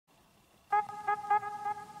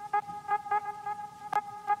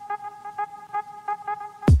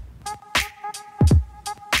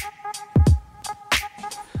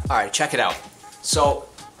Alright, check it out. So,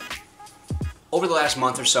 over the last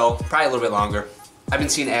month or so, probably a little bit longer, I've been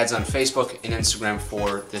seeing ads on Facebook and Instagram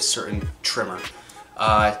for this certain trimmer.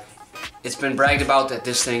 It's been bragged about that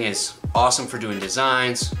this thing is awesome for doing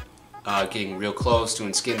designs, getting real close,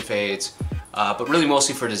 doing skin fades, but really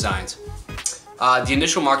mostly for designs. The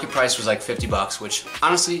initial market price was like 50 bucks, which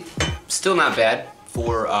honestly, still not bad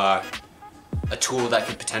for a tool that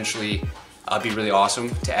could potentially be really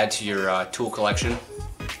awesome to add to your tool collection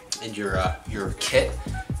and your kit.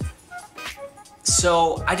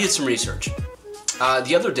 So I did some research.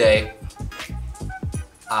 The other day,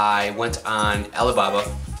 I went on Alibaba,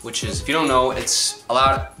 which is, if you don't know, it's a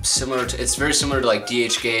lot similar to, it's very similar to like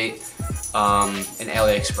DHgate and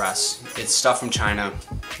AliExpress. It's stuff from China,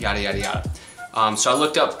 yada yada yada. So I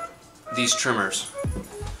looked up these trimmers.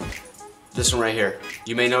 This one right here.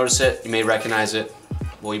 You may notice it, you may recognize it.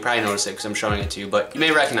 Well, you probably notice it because I'm showing it to you, but you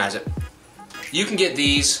may recognize it. You can get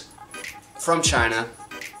these from China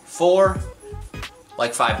for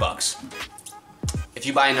like 5 bucks. If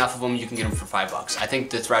you buy enough of them, you can get them for 5 bucks. I think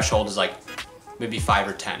the threshold is like maybe 5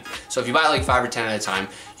 or 10. So if you buy like 5 or 10 at a time,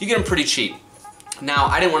 you get them pretty cheap. Now,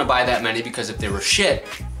 I didn't want to buy that many because if they were shit,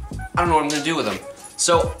 I don't know what I'm going to do with them.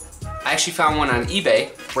 So I actually found one on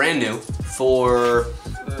eBay, brand new, for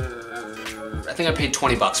I think I paid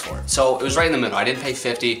 20 bucks for it. So it was right in the middle. I didn't pay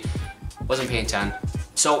 50, wasn't paying 10.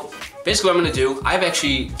 So basically what I'm gonna do, I have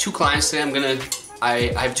actually 2 clients today.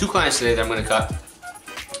 I have 2 clients today that I'm gonna cut,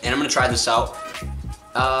 and I'm gonna try this out.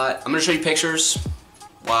 I'm gonna show you pictures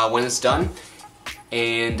when it's done,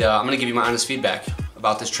 and I'm gonna give you my honest feedback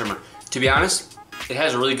about this trimmer. To be honest, it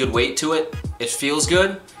has a really good weight to it. It feels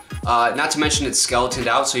good. Not to mention it's skeletoned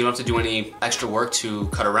out, so you don't have to do any extra work to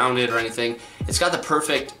cut around it or anything. It's got the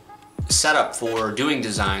perfect setup for doing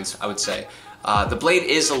designs, I would say. The blade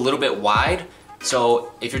is a little bit wide,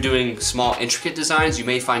 so if you're doing small intricate designs, you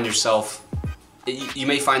may find yourself, you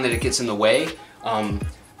may find that it gets in the way,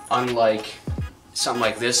 unlike something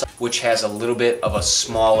like this, which has a little bit of a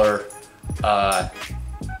smaller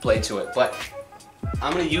blade to it. But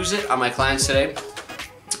I'm going to use it on my clients today.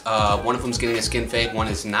 One of them's getting a skin fade, one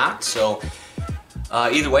is not, so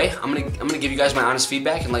either way, I'm gonna give you guys my honest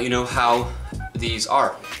feedback and let you know how these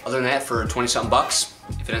are. Other than that, for 20 something bucks,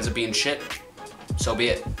 if it ends up being shit, so be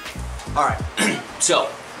it. Alright, so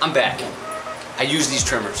I'm back. I use these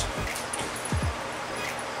trimmers.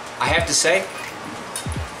 I have to say,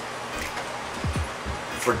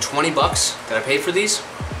 for 20 bucks that I paid for these,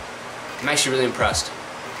 I'm actually really impressed.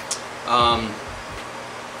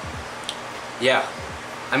 Yeah,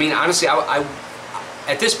 I mean, honestly, I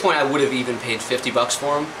at this point I would have even paid 50 bucks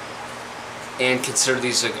for them and consider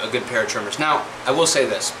these a good pair of trimmers. Now, I will say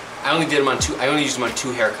this: I only used them on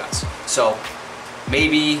 2 haircuts, so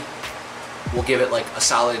maybe we'll give it like a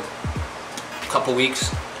solid couple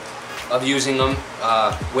weeks of using them,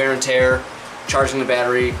 wear and tear, charging the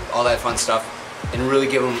battery, all that fun stuff, and really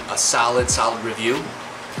give them a solid review.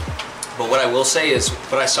 But what I will say is,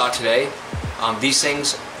 what I saw today, these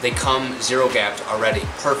things, they come zero gapped already,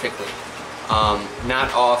 perfectly.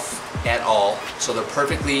 Not off at all, so they're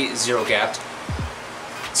perfectly zero gapped.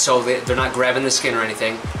 So they're not grabbing the skin or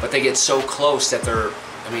anything, but they get so close that they're,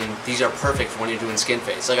 I mean, these are perfect for when you're doing skin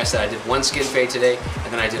fades. Like I said, I did 1 skin fade today,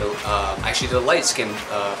 and then I did actually did a light skin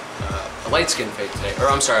fade today, or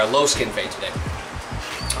I'm sorry, a low skin fade today.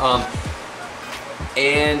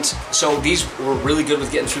 And so these were really good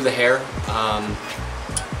with getting through the hair.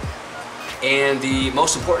 And the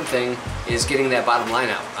most important thing is getting that bottom line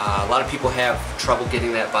out. A lot of people have trouble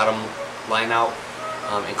getting that bottom line out,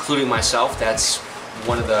 including myself. That's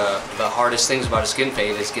one of the hardest things about a skin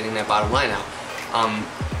fade, is getting that bottom line out.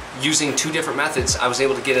 Using 2 different methods, I was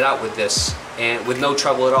able to get it out with this, and with no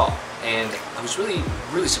trouble at all. And I was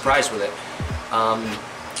really surprised with it.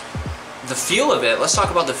 The feel of it, let's talk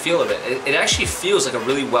about the feel of it. It actually feels like a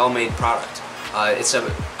really well-made product. I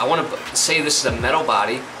want to say this is a metal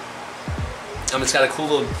body. It's got a cool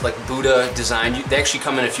little like Buddha design. They actually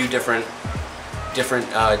come in a few different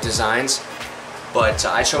designs, but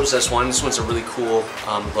I chose this one. This one's a really cool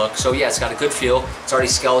look. So yeah, it's got a good feel. It's already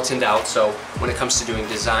skeletoned out, so when it comes to doing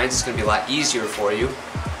designs, it's going to be a lot easier for you.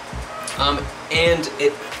 And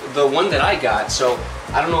the one that I got, so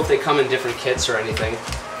I don't know if they come in different kits or anything,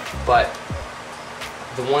 but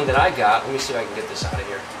the one that I got, let me see if I can get this out of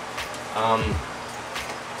here.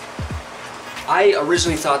 I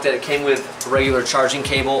originally thought that it came with a regular charging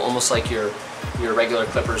cable, almost like your regular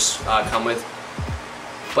clippers come with,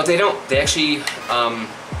 but they don't. They actually,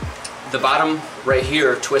 the bottom right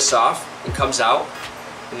here twists off and comes out,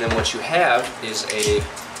 and then what you have is a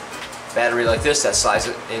battery like this that slides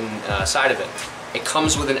inside of it. it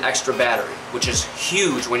comes with an extra battery, which is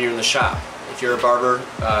huge when you're in the shop. If you're a barber,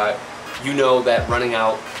 you know that running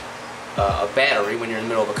out a battery when you're in the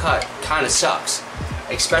middle of a cut kind of sucks,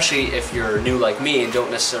 especially if you're new like me and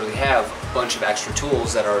don't necessarily have a bunch of extra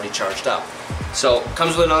tools that are already charged up. So it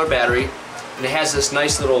comes with another battery, and it has this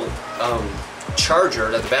nice little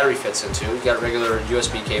charger that the battery fits into. You got a regular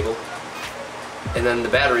USB cable, and then the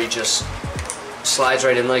battery just slides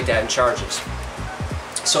right in like that and charges.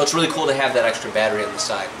 So it's really cool to have that extra battery on the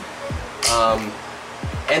side.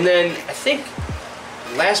 And then I think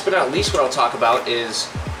last but not least what I'll talk about is,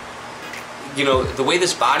 you know, the way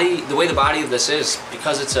the body of this is,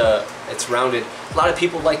 because it's rounded. A lot of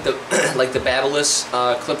people like the like the Babyliss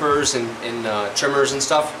clippers and trimmers and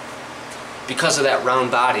stuff. Because of that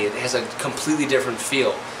round body, it has a completely different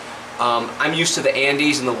feel. I'm used to the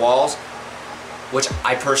Andes and the Walls, which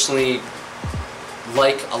I personally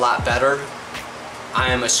like a lot better. I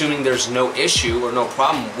am assuming there's no issue or no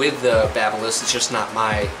problem with the Babyliss. It's just not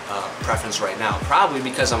my preference right now. Probably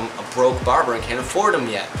because I'm a broke barber and can't afford them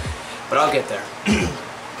yet. But I'll get there.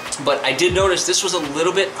 But I did notice this was a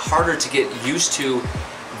little bit harder to get used to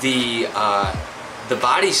the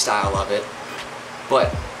body style of it.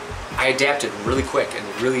 But I adapted really quick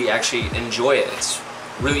and really actually enjoy it. It's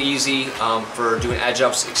really easy for doing edge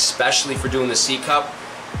ups, especially for doing the C-cup.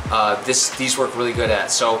 These work really good at.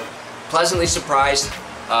 So pleasantly surprised.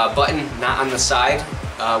 Button not on the side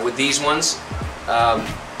with these ones. And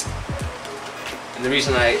the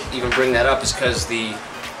reason I even bring that up is because the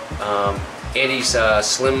Andes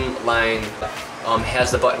Slim Line has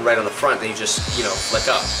the button right on the front that you just, you know, flick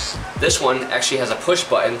up. This one actually has a push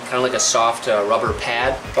button, kind of like a soft rubber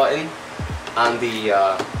pad button on the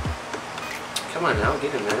come on now,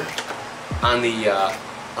 get in there, on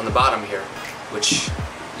the bottom here, which,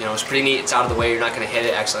 you know, is pretty neat. It's out of the way. You're not going to hit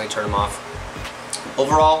it, accidentally turn them off.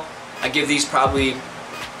 Overall, I give these probably,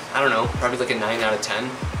 I don't know, probably like a 9 out of 10.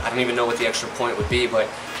 I don't even know what the extra point would be, but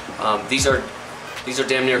these are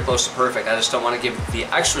damn near close to perfect. I just don't want to give the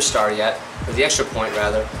extra star yet, or the extra point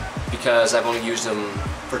rather, because I've only used them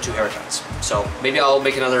for 2 haircuts. So maybe I'll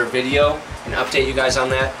make another video and update you guys on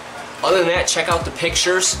that. Other than that, check out the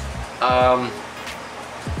pictures.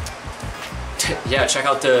 Yeah, check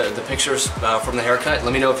out the pictures from the haircut.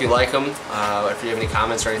 Let me know if you like them, if you have any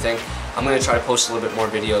comments or anything. I'm going to try to post a little bit more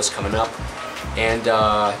videos coming up. And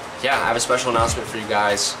yeah, I have a special announcement for you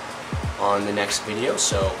guys on the next video,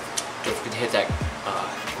 so don't forget to hit that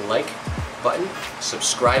like button,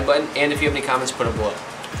 subscribe button, and if you have any comments, put them below.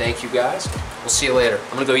 Thank you guys. We'll see you later.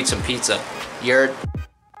 I'm going to go eat some pizza. Yerd.